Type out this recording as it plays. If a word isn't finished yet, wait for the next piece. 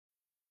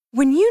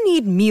When you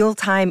need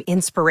mealtime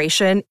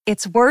inspiration,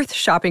 it's worth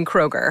shopping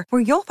Kroger,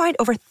 where you'll find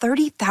over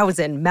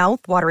 30,000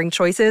 mouth-watering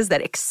choices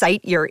that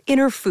excite your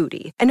inner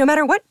foodie. And no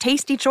matter what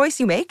tasty choice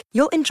you make,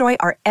 you'll enjoy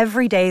our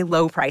everyday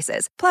low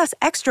prices, plus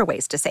extra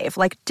ways to save,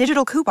 like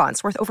digital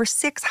coupons worth over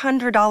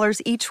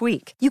 $600 each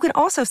week. You can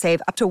also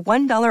save up to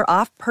 $1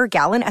 off per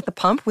gallon at the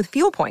pump with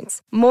fuel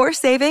points. More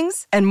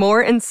savings and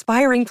more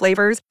inspiring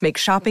flavors make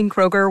shopping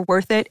Kroger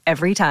worth it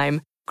every time.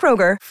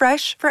 Kroger,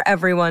 fresh for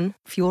everyone.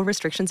 Fuel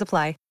restrictions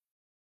apply.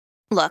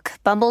 Look,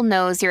 Bumble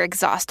knows you're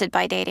exhausted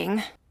by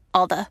dating.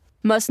 All the,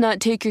 must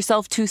not take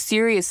yourself too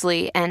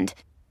seriously, and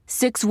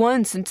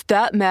 6'1" since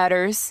that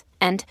matters,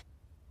 and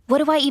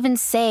what do I even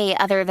say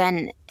other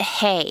than,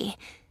 hey?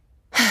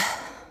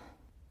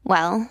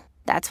 Well,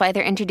 that's why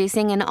they're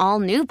introducing an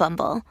all-new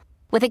Bumble,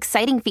 with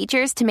exciting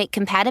features to make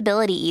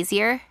compatibility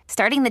easier,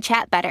 starting the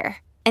chat better,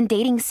 and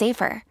dating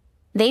safer.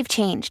 They've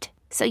changed,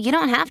 so you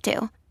don't have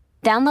to.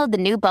 Download the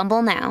new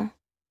Bumble now.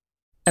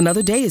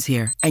 Another day is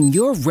here, and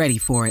you're ready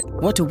for it.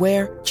 What to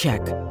wear? Check.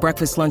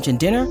 Breakfast, lunch, and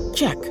dinner?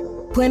 Check.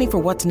 Planning for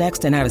what's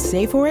next and how to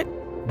save for it?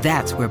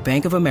 That's where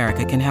Bank of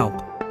America can help.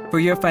 For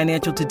your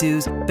financial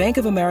to-dos, Bank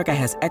of America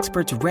has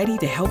experts ready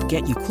to help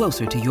get you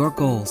closer to your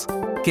goals.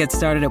 Get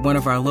started at one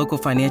of our local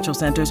financial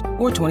centers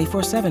or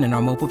 24/7 in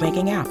our mobile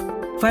banking app.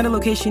 Find a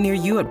location near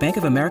you at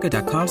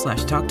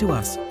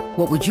bankofamerica.com/talktous.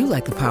 What would you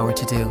like the power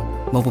to do?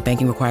 Mobile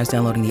banking requires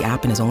downloading the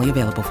app and is only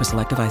available for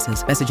select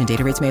devices. Message and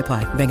data rates may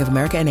apply. Bank of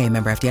America N.A.,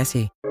 member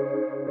FDIC.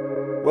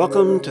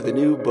 Welcome to the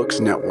New Books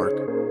Network.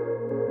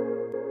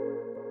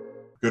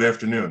 Good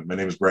afternoon. My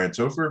name is Brian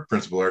Topher,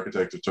 Principal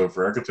Architect of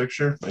Topher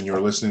Architecture, and you are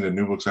listening to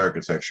New Books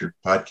Architecture,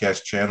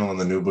 podcast channel on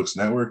the New Books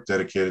Network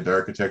dedicated to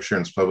architecture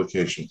and its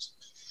publications.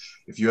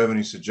 If you have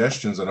any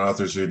suggestions on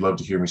authors who you'd love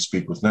to hear me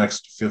speak with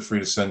next, feel free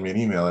to send me an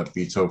email at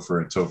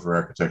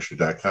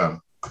btopher@topherarchitecture.com.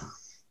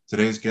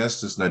 Today's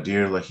guest is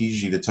Nadir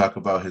Lahiji to talk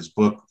about his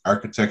book,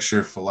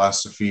 Architecture,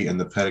 Philosophy, and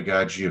the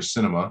Pedagogy of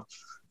Cinema.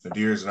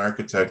 Nadir is an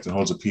architect and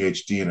holds a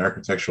PhD in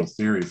architectural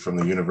theory from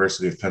the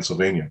University of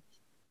Pennsylvania.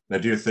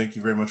 Nadir, thank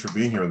you very much for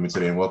being here with me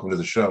today, and welcome to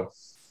the show.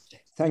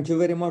 Thank you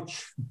very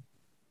much.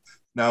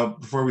 Now,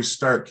 before we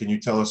start, can you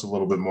tell us a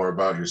little bit more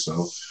about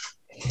yourself?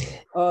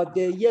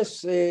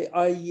 Yes,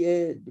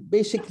 I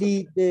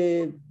basically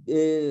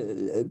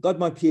got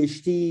my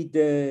PhD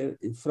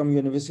from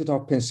University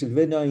of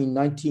Pennsylvania in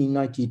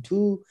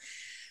 1992.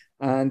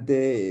 And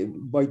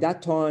by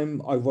that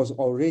time, I was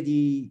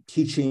already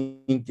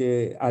teaching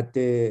at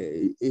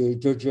the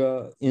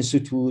Georgia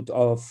Institute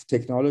of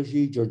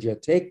Technology, Georgia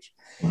Tech.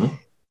 Mm-hmm.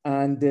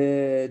 And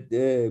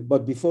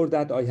but before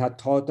that, I had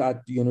taught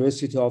at the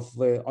University of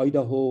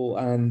Idaho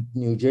and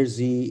New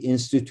Jersey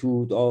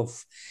Institute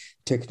of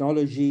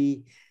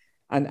Technology.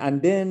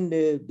 And then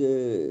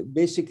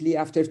basically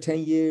after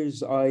 10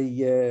 years,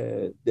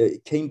 I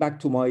came back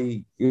to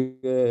my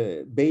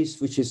base,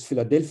 which is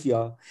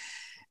Philadelphia,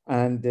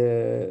 and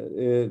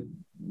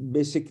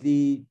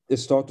basically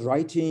start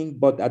writing,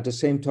 but at the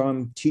same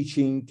time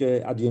teaching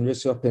at the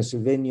University of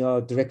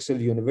Pennsylvania, Drexel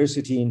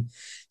University in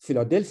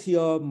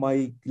Philadelphia.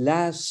 My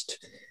last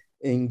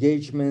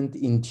engagement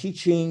in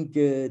teaching,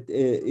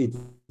 it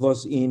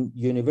was in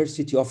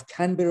University of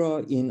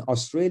Canberra in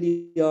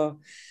Australia.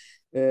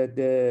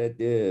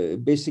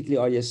 Basically,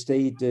 I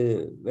stayed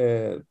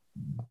 2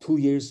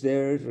 years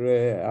there,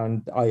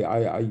 and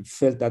I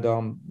felt that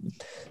I'm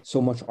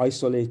so much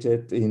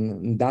isolated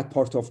in that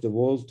part of the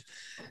world.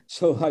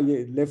 So I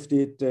left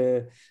it.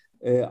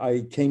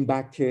 I came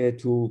back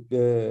to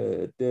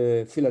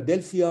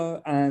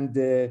Philadelphia, and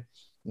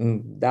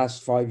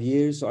last 5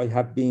 years, I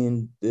have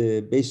been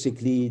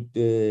basically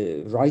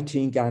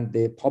writing and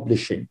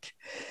publishing.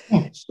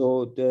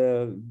 So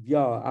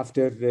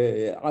after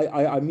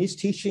I miss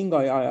teaching,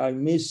 I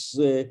miss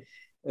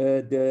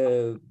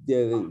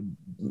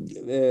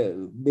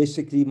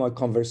basically my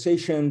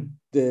conversation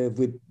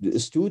with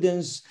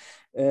students.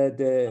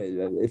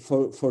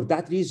 For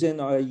that reason,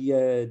 I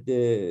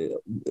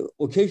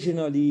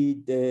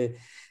occasionally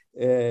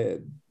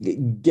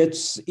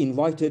gets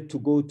invited to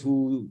go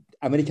to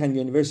American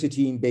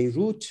University in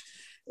Beirut.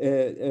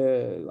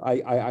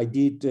 I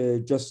did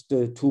just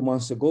 2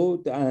 months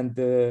ago, and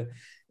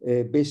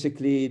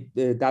basically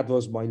that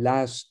was my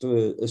last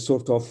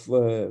sort of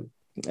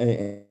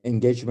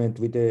engagement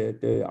with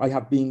I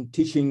have been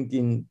teaching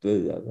in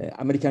the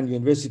American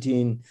University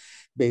in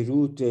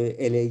Beirut,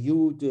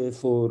 LAU,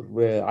 for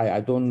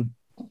I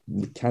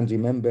can't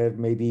remember,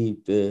 maybe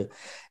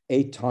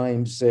 8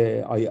 times.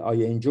 I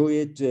enjoy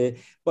it,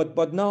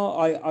 but now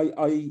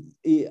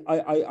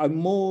I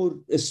more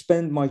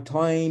spend my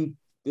time,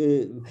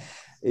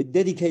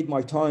 dedicate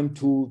my time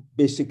to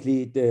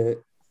basically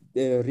the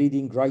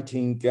reading,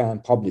 writing,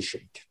 and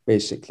publishing,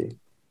 basically.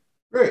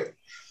 Great.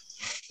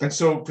 And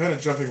so kind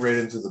of jumping right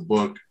into the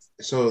book.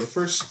 So the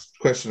first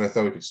question I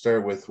thought we could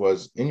start with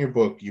was, in your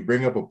book, you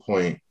bring up a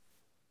point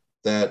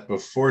that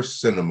before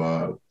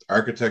cinema,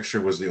 architecture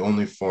was the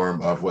only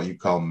form of what you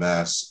call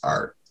mass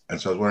art. And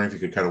so I was wondering if you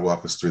could kind of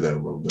walk us through that a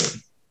little bit.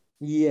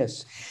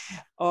 Yes.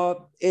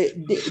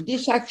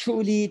 This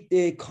actually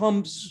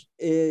comes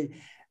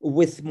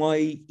with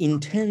my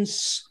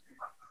intense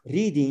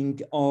reading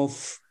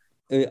of,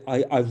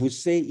 I would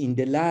say, in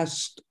the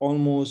last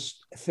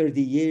almost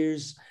 30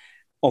 years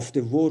of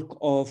the work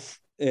of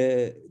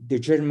the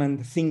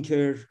German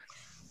thinker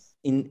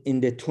in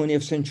the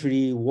 20th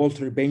century,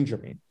 Walter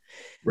Benjamin.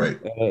 Right.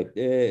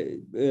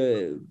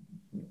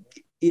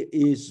 It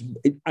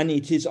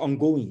is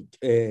ongoing,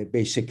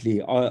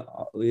 basically.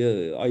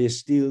 I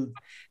still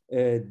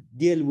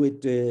deal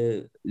with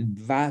the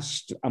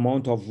vast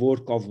amount of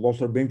work of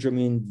Walter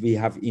Benjamin we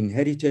have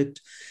inherited.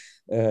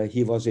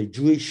 He was a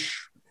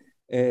Jewish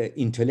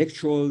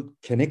intellectual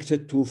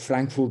connected to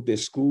Frankfurt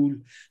School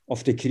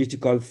of the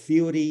Critical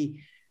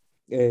Theory.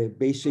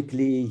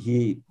 Basically,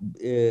 he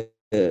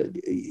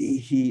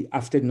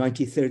after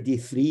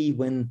 1933,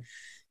 when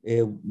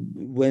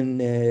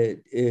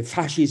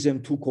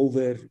fascism took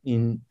over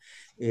in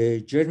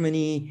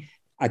Germany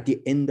at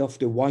the end of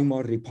the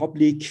Weimar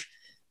Republic,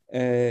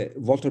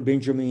 Walter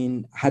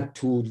Benjamin had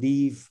to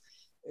leave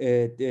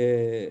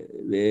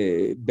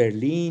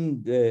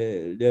Berlin,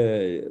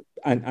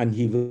 and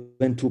he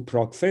went to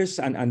Prague first,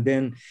 and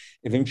then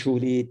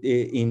eventually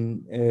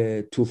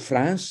to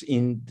France,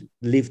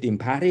 lived in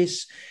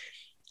Paris,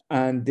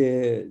 and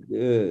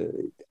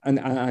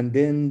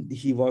then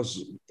he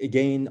was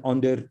again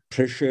under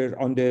pressure,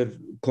 under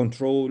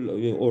control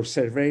or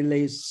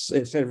surveillance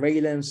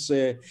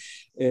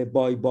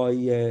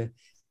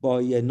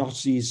by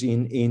Nazis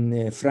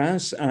in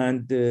France,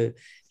 and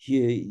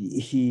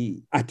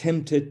he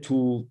attempted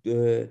to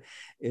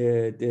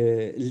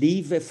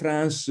leave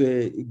France,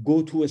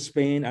 go to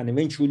Spain, and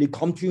eventually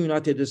come to the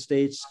United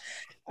States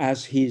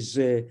as his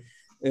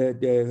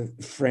the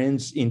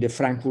friends in the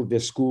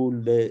Frankfurt School,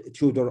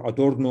 Theodor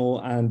Adorno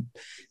and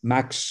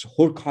Max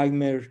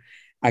Horkheimer,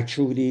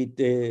 actually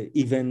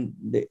even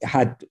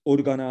had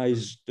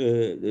organized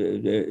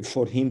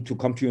for him to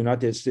come to the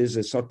United States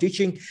and start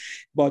teaching.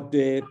 But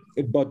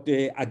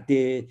at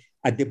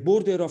the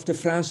border of the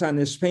France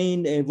and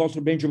Spain, Walter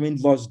Benjamin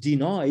was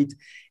denied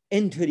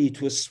entry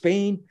to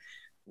Spain,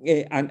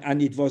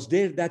 and it was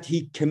there that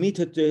he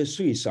committed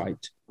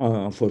suicide,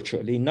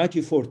 unfortunately, in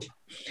 1940.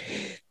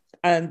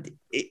 And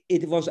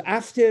it was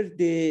after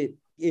the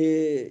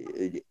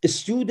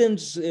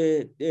students'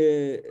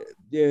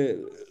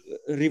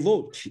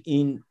 revolt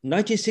in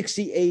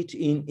 1968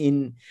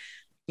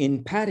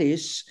 in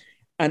Paris,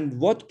 and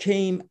what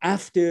came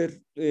after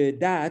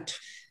that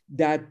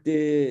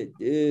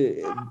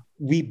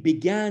we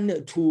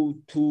began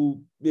to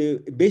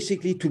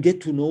basically to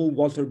get to know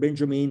Walter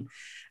Benjamin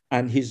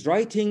and his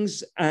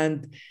writings,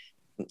 and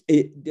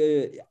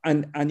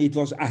it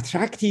was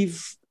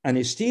attractive, and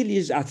it still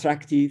is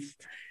attractive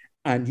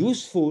and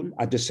useful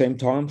at the same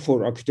time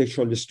for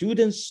architectural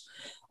students,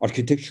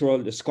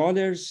 architectural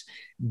scholars,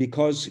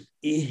 because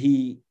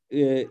he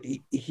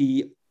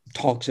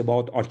talks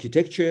about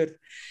architecture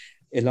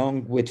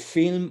along with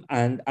film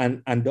and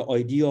the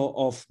idea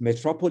of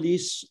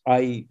metropolis.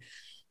 I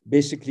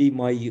basically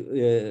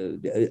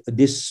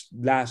this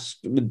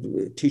last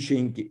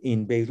teaching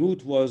in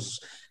Beirut was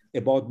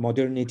about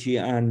modernity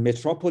and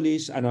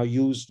metropolis, and I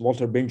used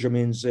Walter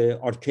Benjamin's the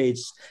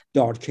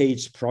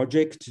Arcades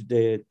project,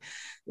 the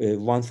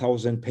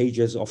 1,000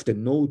 pages of the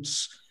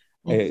notes.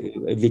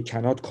 We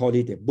cannot call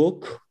it a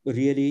book,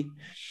 really.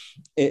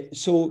 And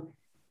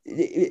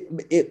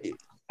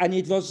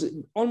it was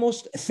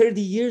almost 30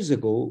 years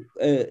ago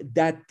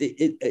that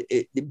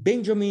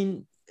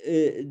Benjamin,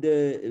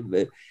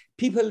 the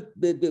people,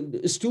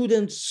 the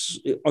students,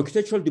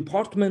 architectural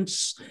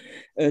departments,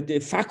 the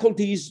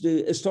faculties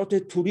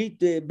started to read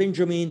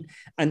Benjamin,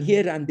 and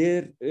here and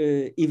there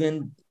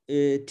even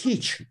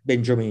teach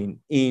Benjamin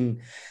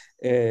in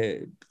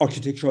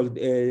architectural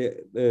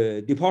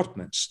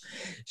departments.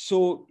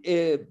 So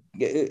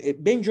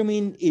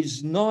Benjamin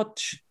is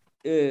not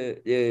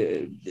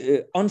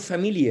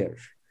unfamiliar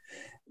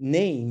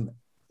name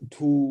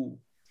to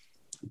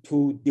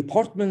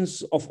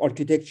departments of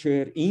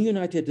architecture in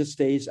United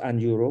States and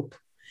Europe,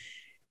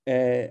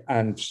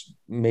 and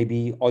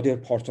maybe other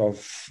parts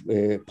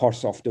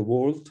of the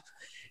world.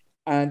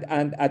 And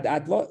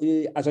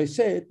as I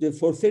said,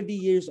 for 30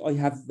 years, I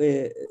have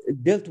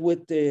dealt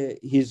with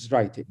his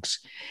writings.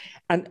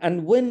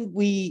 And when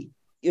we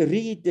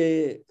read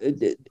the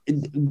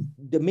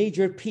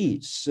major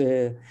piece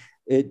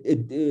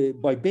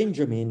by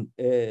Benjamin,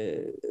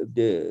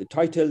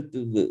 titled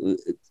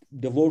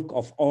The Work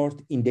of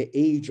Art in the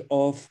Age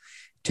of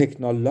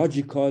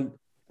Technological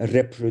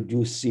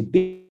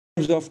Reproducibility,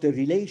 of the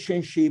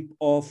relationship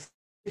of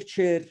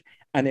picture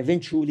and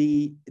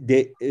eventually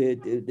the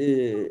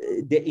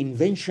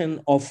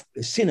invention of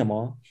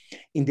cinema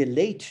in the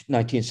late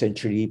 19th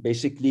century,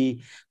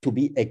 basically to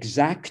be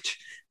exact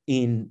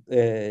in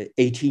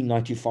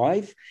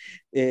 1895,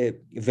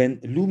 when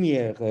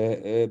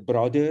Lumiere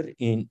brother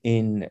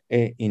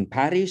in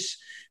Paris,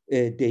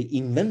 they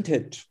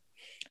invented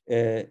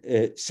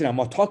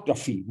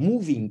cinematography,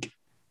 moving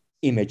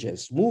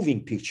images,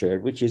 moving picture,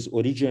 which is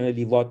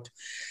originally what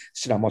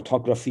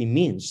cinematography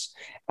means.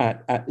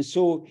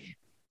 So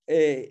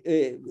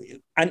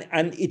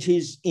and it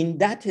is in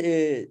that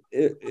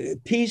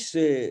piece,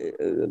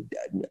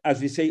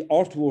 as we say,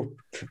 artwork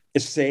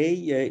essay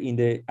in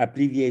the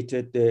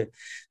abbreviated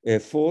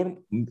form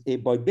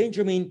by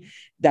Benjamin,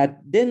 that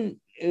then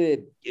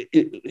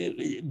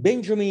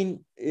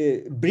Benjamin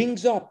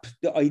brings up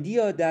the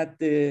idea that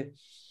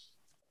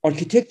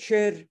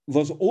architecture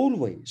was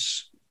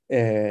always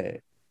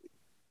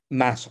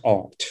mass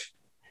art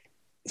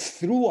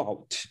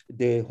throughout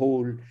the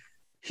whole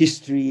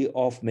history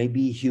of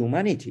maybe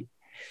humanity.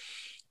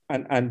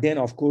 And then,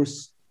 of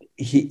course,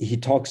 he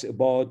talks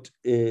about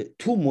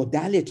two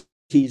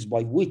modalities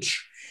by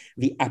which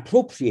we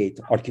appropriate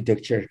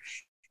architecture,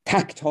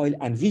 tactile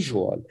and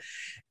visual.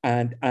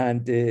 And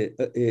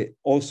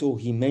also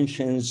he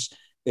mentions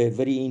a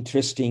very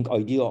interesting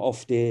idea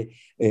of the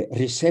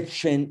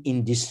reception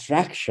in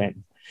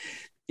distraction,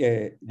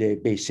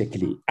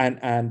 basically,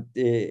 and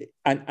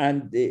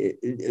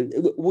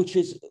which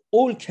is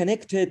all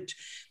connected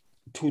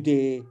to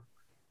the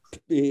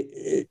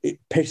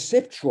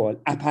perceptual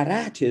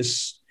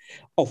apparatus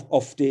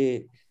of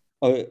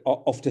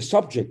the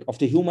subject, of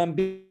the human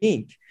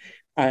being,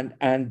 and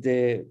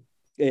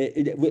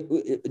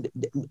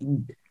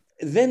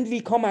then we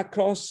come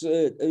across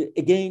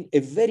again a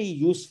very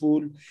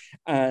useful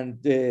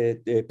and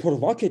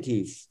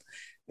provocative,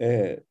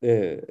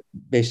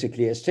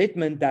 basically a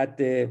statement that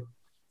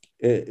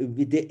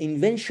with the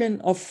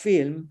invention of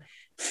film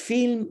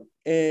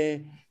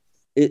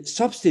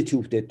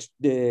substituted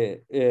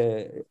the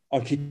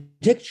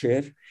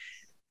architecture,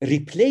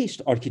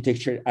 replaced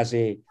architecture as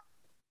a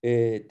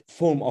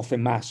form of a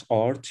mass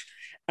art,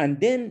 and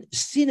then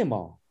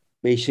cinema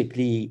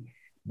basically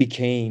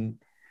became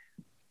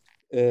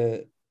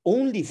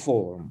only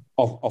form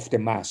of the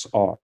mass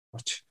art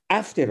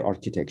after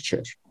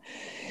architecture.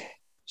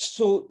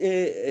 So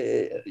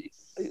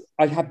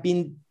I have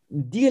been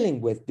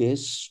dealing with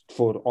this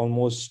for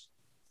almost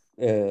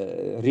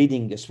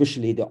reading,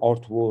 especially the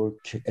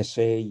artwork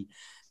essay,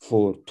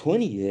 for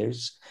 20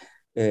 years.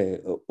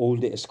 All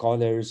the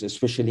scholars,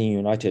 especially in the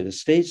United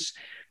States,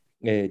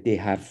 they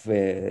have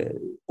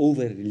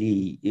over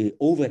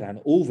and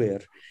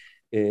over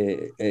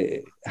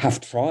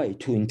have tried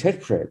to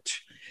interpret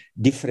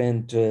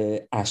different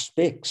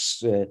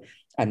aspects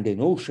and the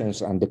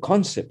notions and the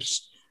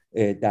concepts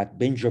that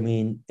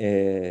Benjamin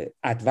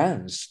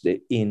advanced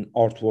in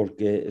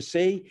artwork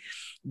essay.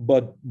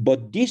 But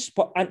this,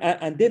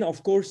 and then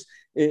of course,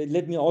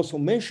 let me also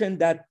mention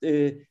that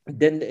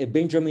then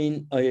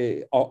Benjamin,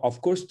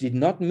 of course, did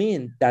not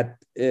mean that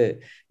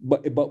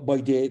by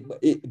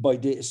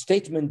the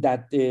statement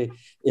that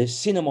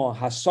cinema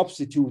has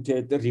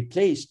substituted,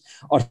 replaced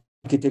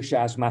architecture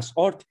as mass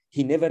art.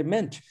 He never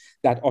meant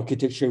that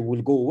architecture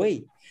will go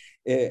away,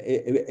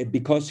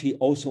 because he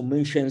also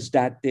mentions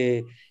that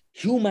the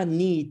human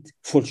need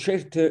for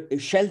shelter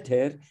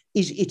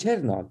is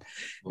eternal,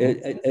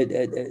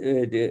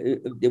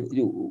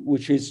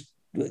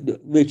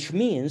 which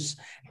means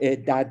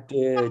that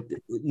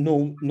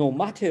no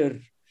matter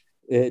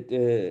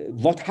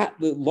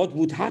what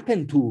would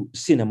happen to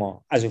cinema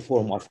as a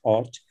form of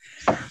art,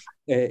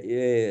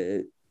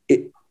 it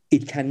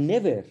can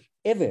never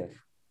ever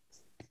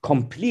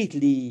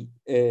completely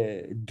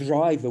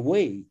drive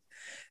away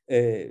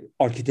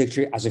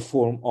architecture as a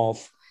form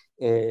of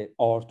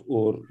art,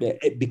 or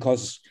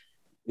because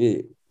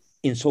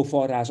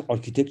insofar as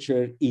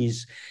architecture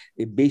is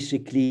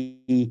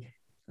basically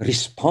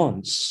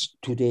response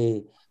to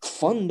the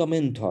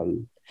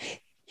fundamental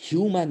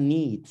human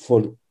need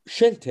for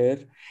shelter,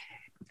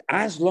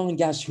 as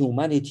long as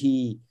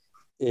humanity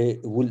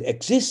will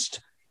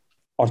exist,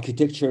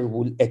 architecture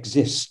will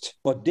exist.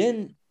 But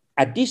then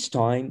at this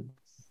time,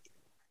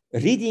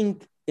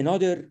 reading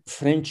another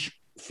French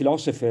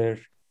philosopher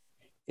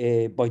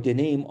by the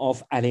name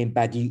of Alain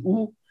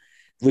Badiou,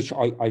 which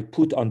I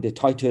put on the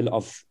title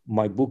of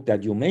my book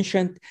that you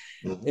mentioned,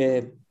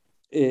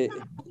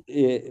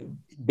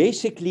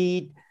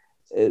 basically,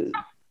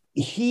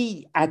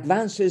 he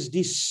advances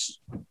this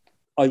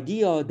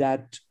idea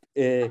that,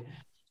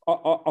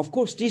 of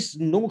course, this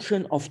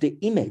notion of the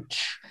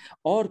image,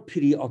 or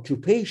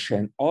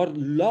preoccupation, or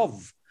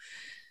love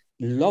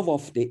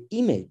of the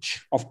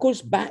image, of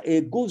course,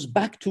 goes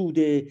back to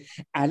the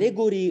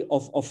allegory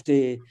of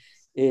the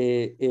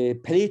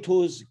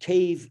Plato's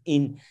cave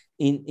in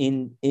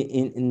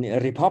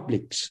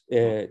Republics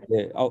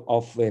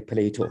of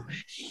Plato.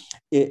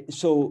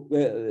 So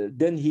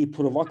then he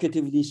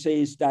provocatively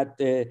says that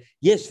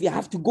yes, we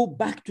have to go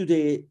back to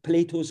the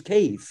Plato's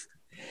cave,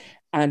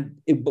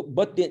 and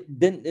but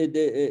then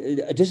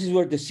this is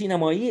where the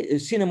cinema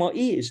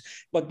is.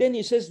 But then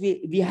he says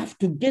we have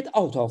to get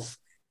out of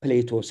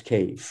Plato's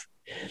cave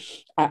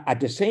at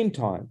the same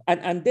time,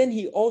 and then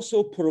he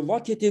also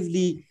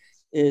provocatively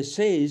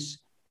says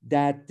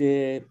that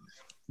the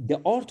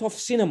art of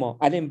cinema,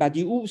 Alain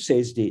Badiou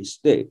says this,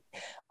 the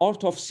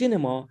art of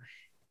cinema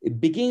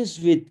begins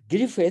with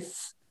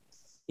Griffith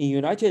in the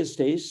United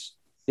States,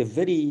 the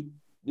very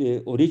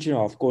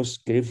original, of course,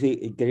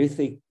 Griffiths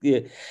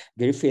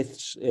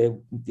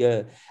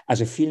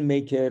as a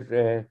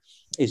filmmaker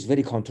is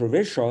very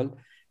controversial.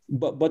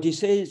 But he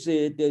says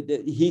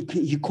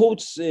he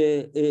quotes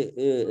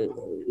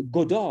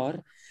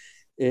Godard,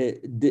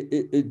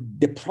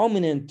 the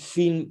prominent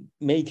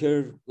filmmaker,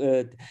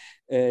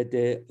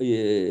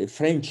 the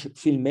French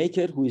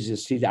filmmaker who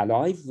is still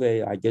alive.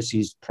 I guess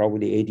he's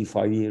probably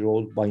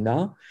 85-year-old by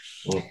now.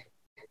 Oh.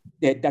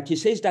 That he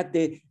says that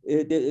the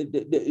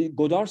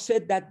Godard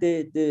said that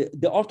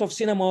the art of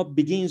cinema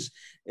begins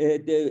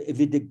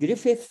with the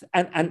Griffith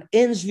and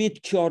ends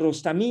with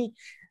Kiarostami,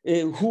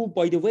 who,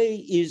 by the way,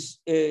 is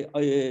the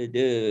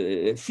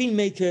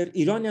filmmaker,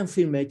 Iranian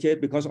filmmaker,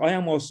 because I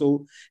am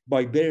also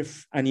by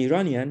birth an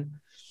Iranian.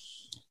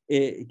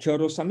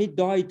 Kiarostami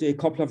died a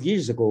couple of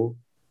years ago.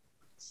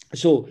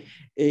 So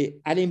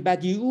Alain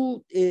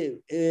Badiou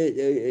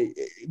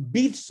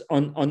builds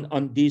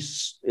on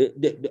this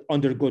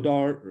under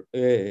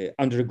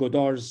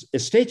Godard's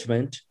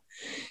statement,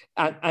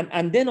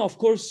 and then of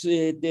course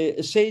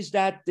says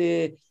that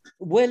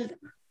well,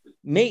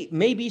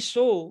 maybe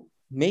so.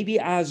 Maybe,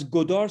 as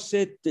Godard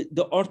said,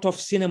 the art of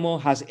cinema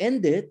has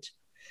ended,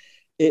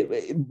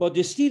 but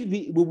still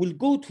we will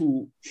go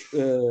to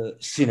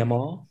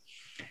cinema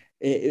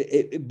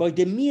by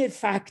the mere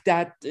fact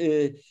that,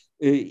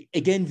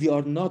 again, we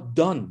are not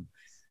done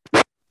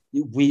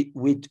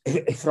with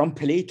from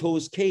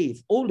Plato's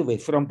cave, all the way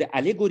from the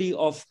allegory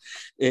of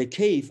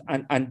cave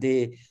and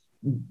the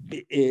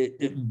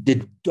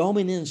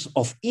dominance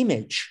of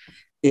image.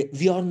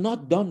 We are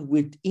not done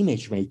with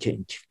image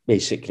making,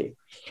 basically.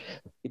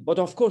 But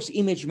of course,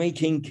 image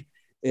making,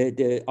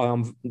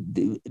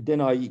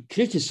 then I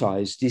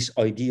criticize this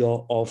idea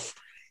of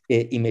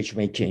image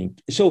making.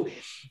 So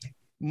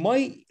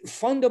my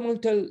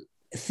fundamental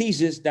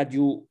thesis that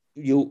you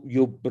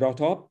brought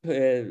up,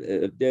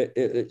 is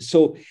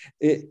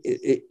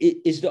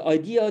the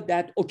idea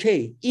that,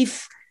 okay,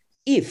 if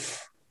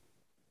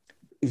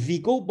we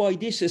go by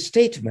this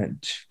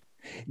statement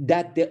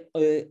that the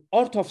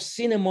art of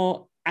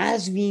cinema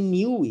as we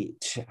knew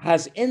it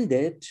has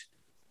ended,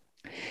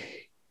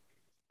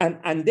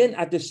 and then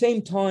at the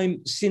same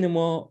time,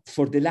 cinema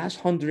for the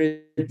last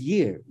 100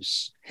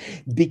 years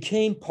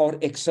became par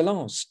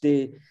excellence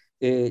the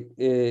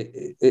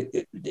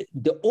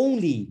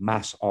only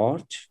mass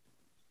art.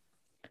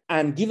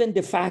 And given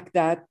the fact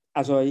that,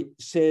 as I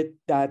said,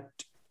 that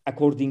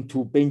according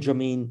to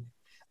Benjamin,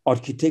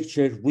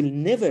 architecture will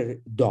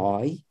never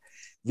die,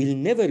 will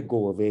never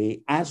go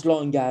away as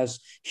long as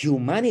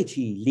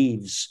humanity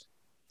lives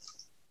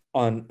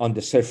on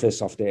the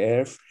surface of the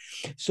earth.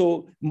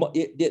 So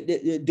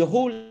the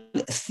whole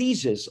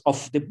thesis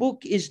of the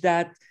book is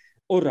that,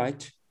 all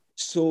right,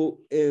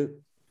 so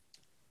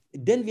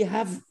then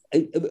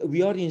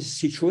we are in a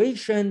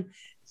situation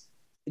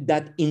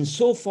that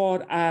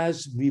insofar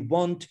as we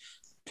want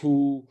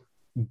to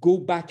go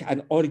back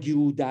and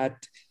argue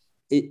that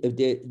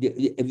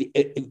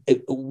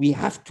we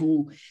have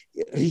to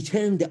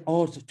return the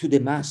art to the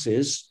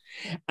masses,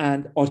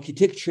 and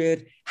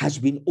architecture has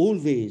been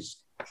always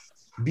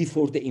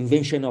before the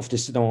invention of the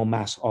cinema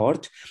mass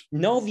art.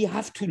 Now we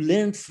have to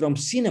learn from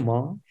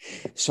cinema,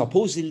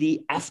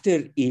 supposedly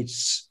after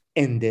it's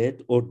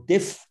ended or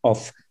death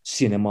of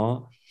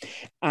cinema,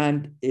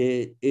 and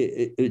bring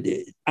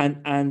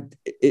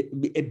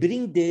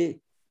the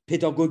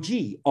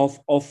pedagogy of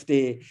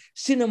the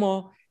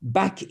cinema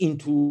back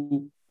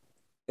into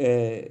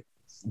the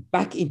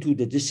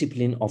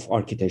discipline of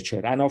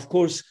architecture. And of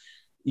course,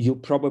 you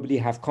probably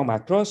have come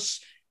across,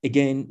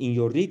 again, in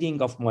your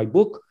reading of my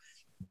book,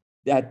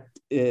 that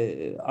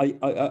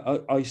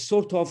I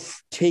sort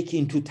of take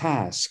into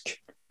task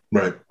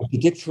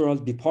architectural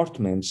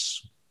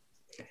departments,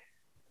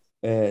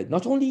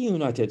 not only in the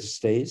United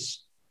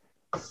States,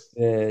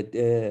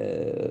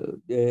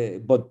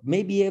 but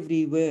maybe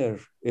everywhere,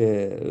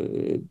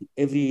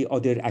 every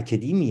other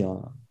academia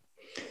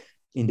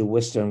in the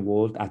Western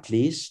world, at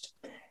least,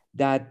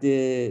 that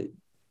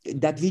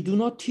we do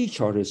not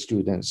teach our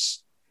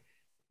students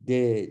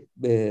as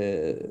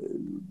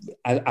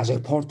a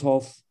part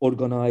of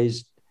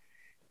organized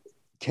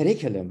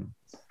curriculum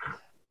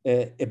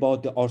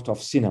about the art of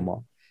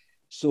cinema.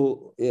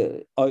 So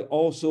I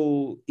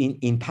also,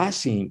 in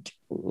passing,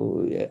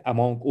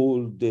 among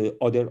all the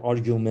other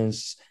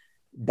arguments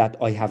that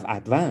I have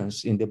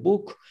advanced in the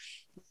book,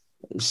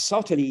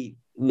 subtly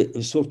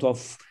sort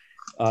of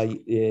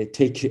I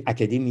take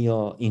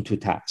academia into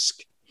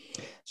task.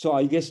 So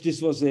I guess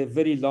this was a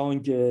very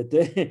long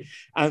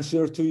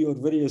answer to your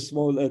very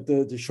small,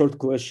 the short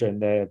question,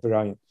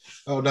 Brian.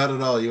 Oh, not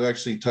at all. You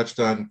actually touched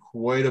on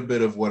quite a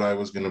bit of what I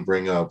was going to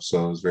bring up,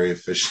 so it was very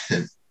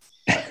efficient.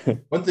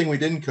 One thing we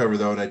didn't cover,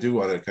 though, and I do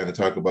want to kind of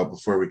talk about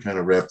before we kind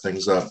of wrap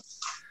things up.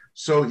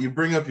 So you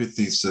bring up your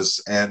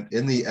thesis, and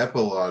in the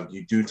epilogue,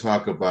 you do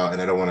talk about,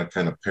 and I don't want to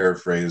kind of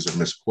paraphrase or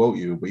misquote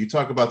you, but you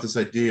talk about this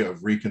idea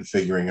of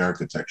reconfiguring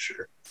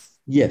architecture.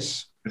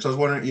 Yes. And so I was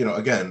wondering,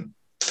 again,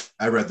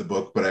 I read the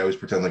book, but I always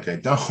pretend like I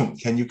don't.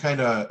 Can you kind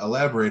of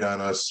elaborate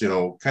on us,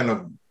 kind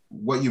of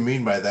what you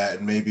mean by that?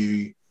 And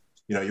maybe,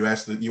 you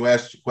asked a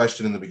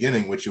question in the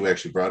beginning, which you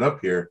actually brought up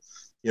here,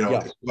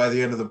 by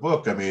the end of the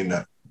book, I mean,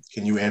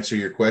 can you answer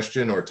your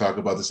question or talk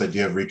about this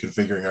idea of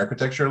reconfiguring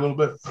architecture a little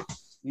bit?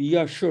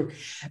 Yeah, sure.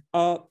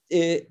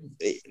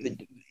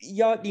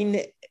 Yeah,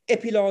 in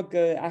epilogue,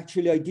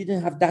 actually, I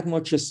didn't have that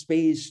much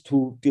space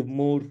to give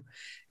more,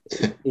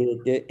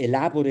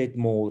 elaborate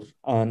more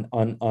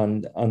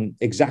on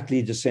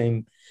exactly the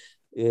same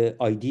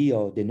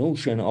idea, the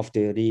notion of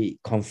the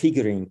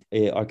reconfiguring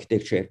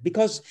architecture,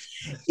 because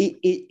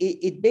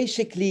it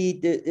basically,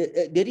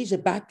 there is a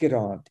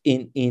background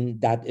in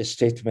that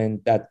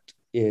statement that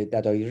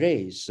I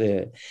raise.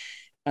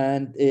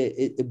 And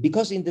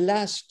because in the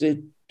last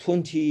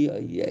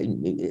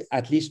 20,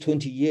 at least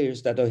 20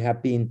 years that I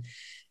have been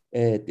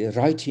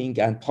writing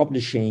and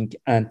publishing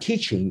and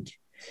teaching,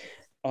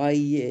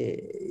 I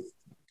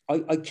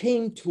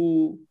came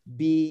to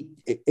be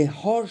a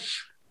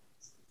harsh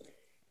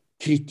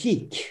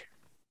critic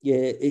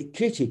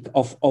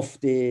of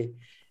the,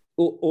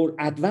 or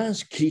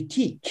advanced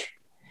critique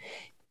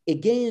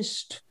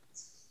against,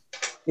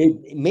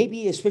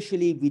 maybe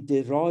especially with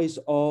the rise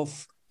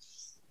of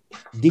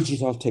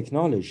digital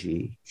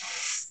technology,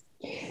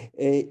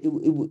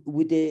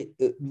 with the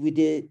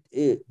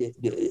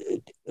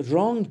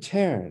wrong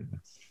turn,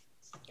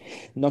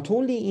 not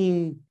only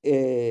in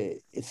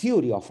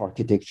theory of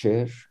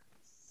architecture,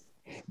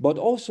 but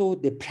also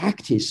the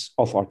practice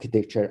of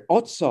architecture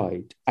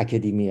outside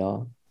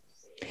academia.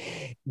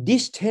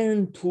 This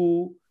turned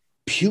to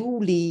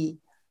purely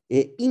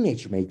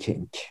image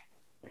making.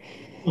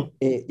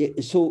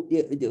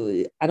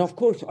 And of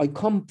course, I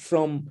come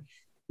from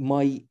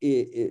my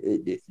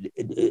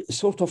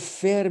sort of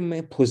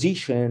firm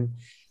position,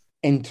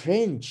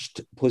 entrenched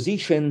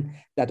position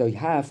that I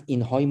have in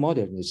high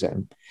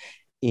modernism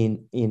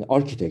in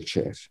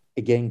architecture.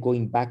 Again,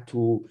 going back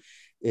to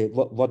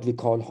what we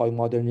call high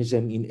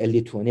modernism in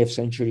early 20th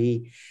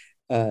century,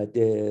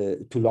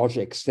 to large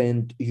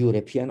extent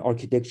European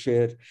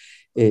architecture,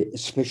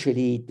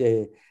 especially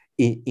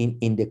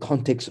in the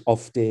context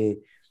of the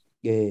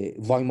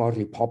Weimar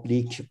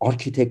Republic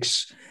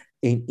architects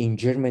in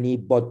Germany,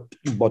 but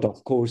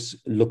of course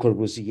Le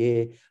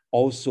Corbusier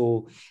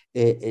also,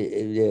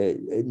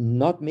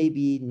 not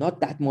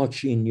that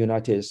much in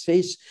United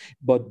States,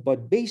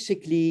 but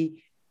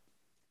basically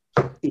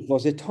it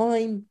was a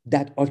time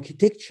that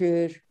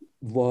architecture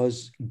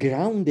was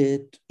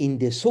grounded in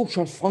the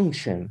social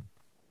function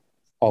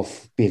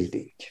of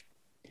building.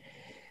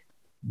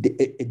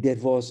 There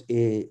was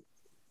a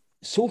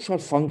social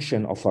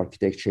function of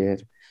architecture,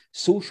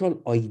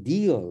 social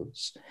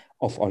ideals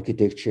of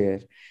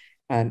architecture,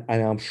 and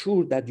I'm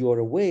sure that you are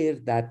aware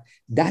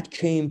that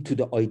came to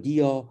the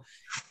idea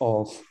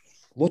of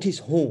what is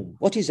home,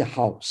 what is a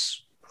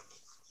house,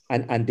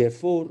 and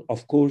therefore,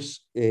 of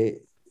course,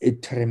 a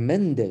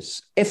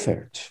tremendous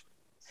effort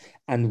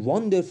and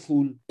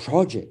wonderful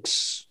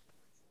projects,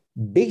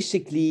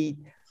 basically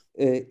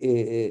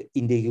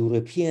in the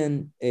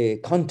European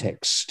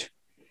context,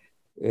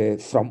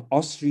 from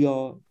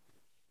Austria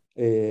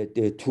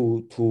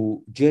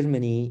to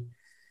Germany,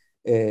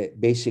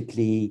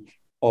 basically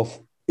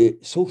of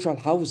social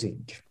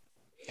housing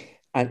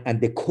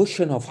and the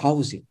question of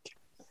housing,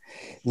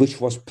 which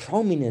was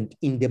prominent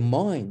in the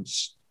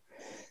minds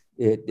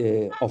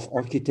of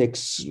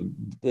architects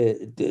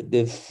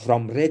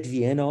from Red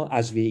Vienna,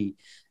 as we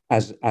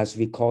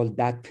call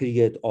that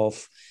period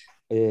of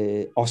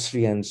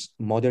Austrian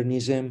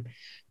modernism,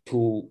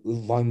 to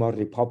Weimar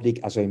Republic,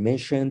 as I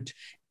mentioned,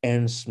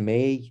 Ernst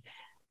May,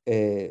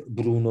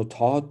 Bruno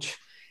Taut,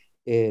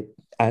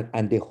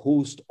 and the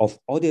host of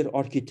other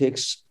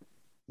architects,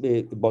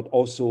 but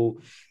also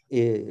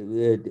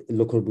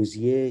Le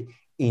Corbusier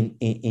in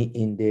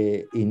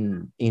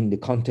the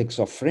context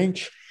of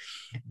French,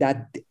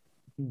 that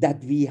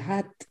we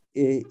had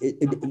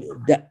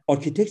that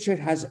architecture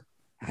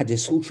had a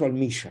social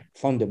mission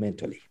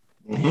fundamentally.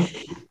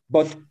 Mm-hmm.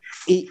 But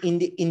in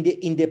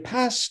the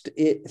past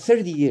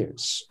 30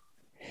 years,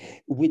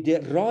 with the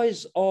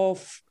rise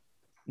of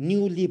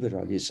new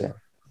liberalism,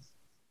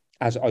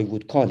 as I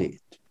would call it,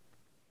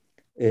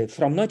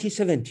 from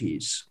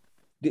 1970s,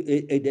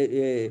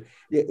 the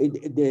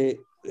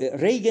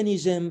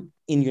Reaganism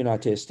in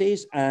United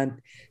States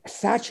and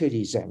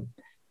Thatcherism,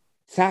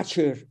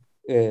 Thatcher,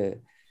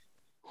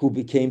 who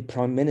became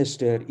prime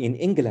minister in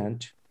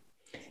England,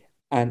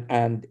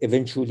 and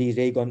eventually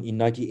Reagan in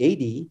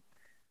 1980.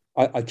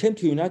 I came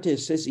to United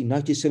States in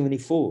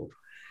 1974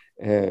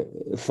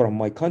 from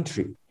my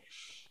country.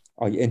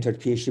 I entered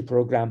PhD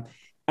program,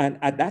 and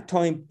at that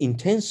time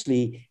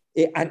intensely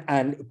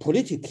and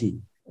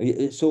politically.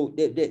 So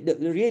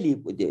really,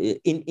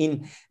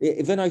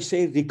 when I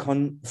say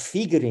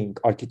reconfiguring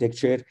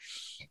architecture,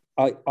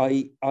 I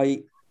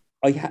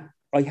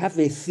have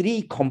a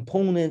three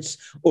components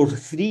or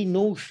three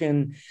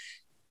notion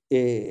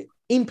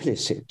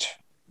implicit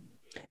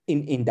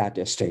in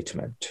that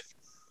statement.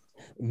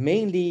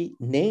 Namely,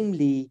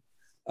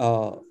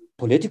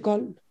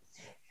 political,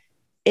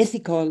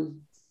 ethical,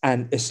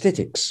 and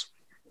aesthetics.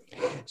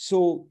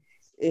 So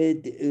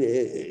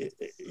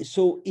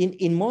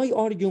in my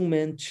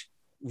argument,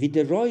 with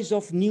the rise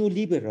of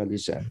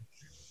neoliberalism,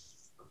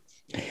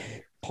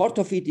 part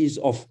of it is,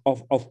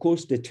 of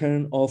course, the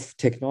turn of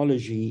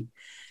technology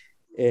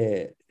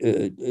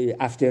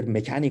after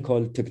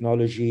mechanical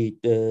technology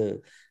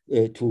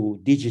to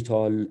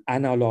digital,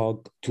 analog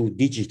to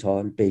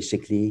digital,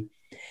 basically.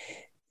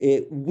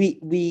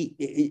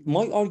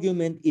 My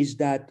argument is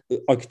that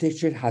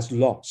architecture has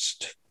lost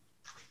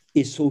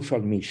its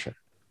social mission,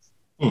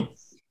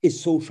 its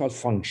social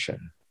function.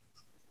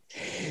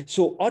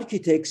 So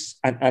architects,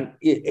 and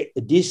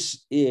this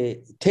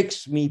takes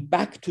me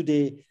back to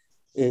the,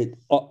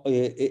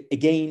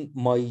 again,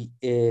 my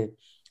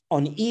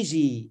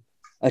uneasy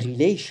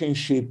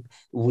relationship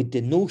with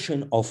the notion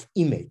of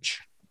image.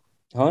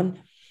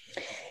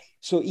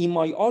 So in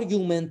my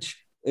argument,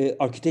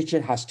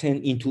 architecture has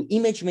turned into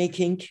image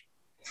making.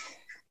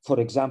 For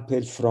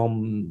example, from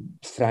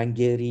Frank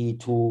Gehry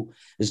to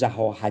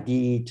Zaha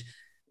Hadid,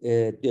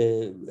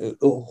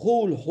 a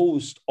whole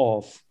host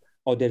of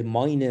other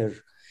minor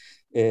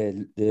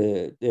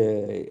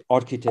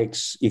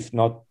architects, if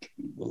not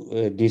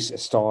these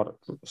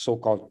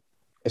so-called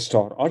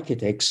star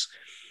architects.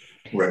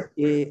 Right.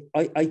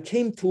 I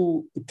came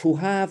to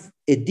have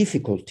a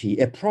difficulty,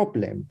 a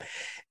problem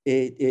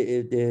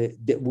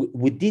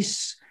with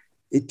this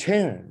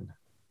turn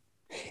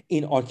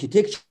in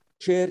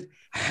architecture,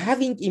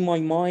 having in my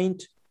mind,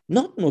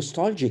 not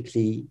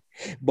nostalgically,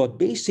 but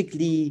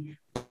basically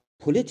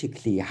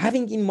politically,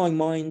 having in my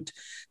mind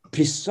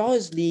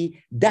precisely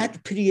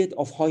that period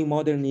of high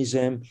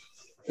modernism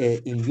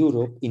in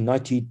Europe in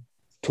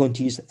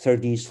 1920s,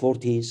 30s,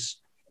 40s,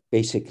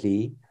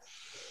 basically,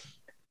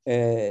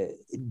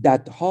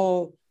 that how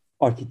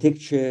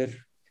architecture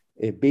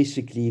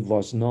basically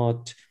was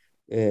not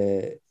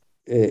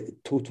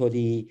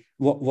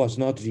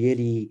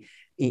really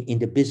in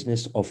the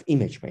business of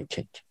image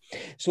making.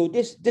 So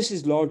this is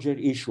larger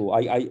issue.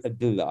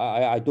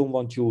 I don't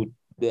want you.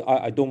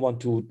 I don't want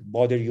to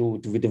bother you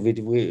with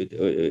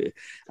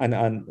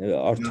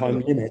our time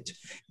limit,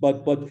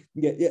 but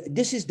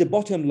this is the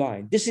bottom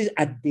line. This is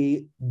at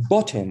the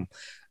bottom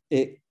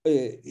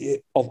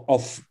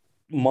of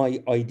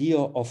my idea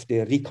of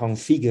the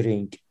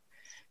reconfiguring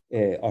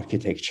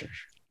architecture.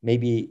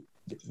 Maybe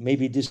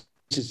this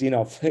is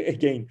enough.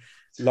 Again,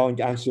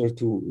 long answer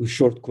to a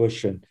short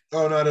question.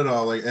 Oh, not at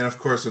all. And of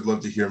course, I'd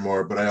love to hear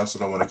more, but I also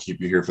don't want to keep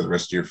you here for the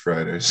rest of your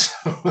Fridays.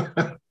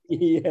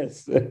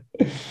 Yes.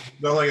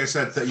 No, like I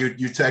said,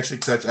 you actually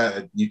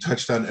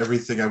touched on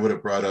everything I would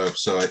have brought up.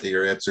 So I think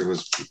your answer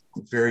was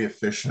very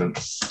efficient.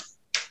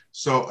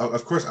 So,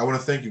 of course, I want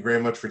to thank you very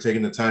much for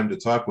taking the time to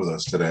talk with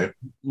us today.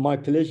 My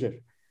pleasure.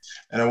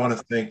 And I want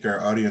to thank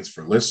our audience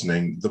for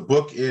listening. The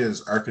book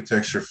is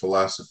Architecture,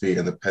 Philosophy,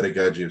 and the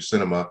Pedagogy of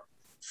Cinema,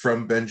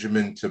 From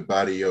Benjamin to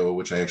Badiou,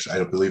 which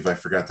I believe I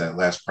forgot that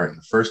last part in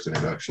the first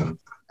introduction.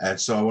 And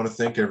so I want to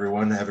thank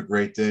everyone. Have a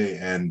great day.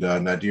 And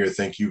Nadir,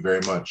 thank you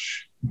very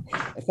much.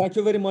 Thank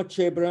you very much,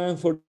 Brian,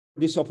 for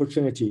this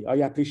opportunity. I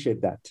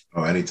appreciate that.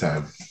 Oh,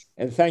 anytime.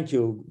 And thank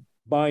you.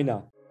 Bye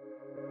now.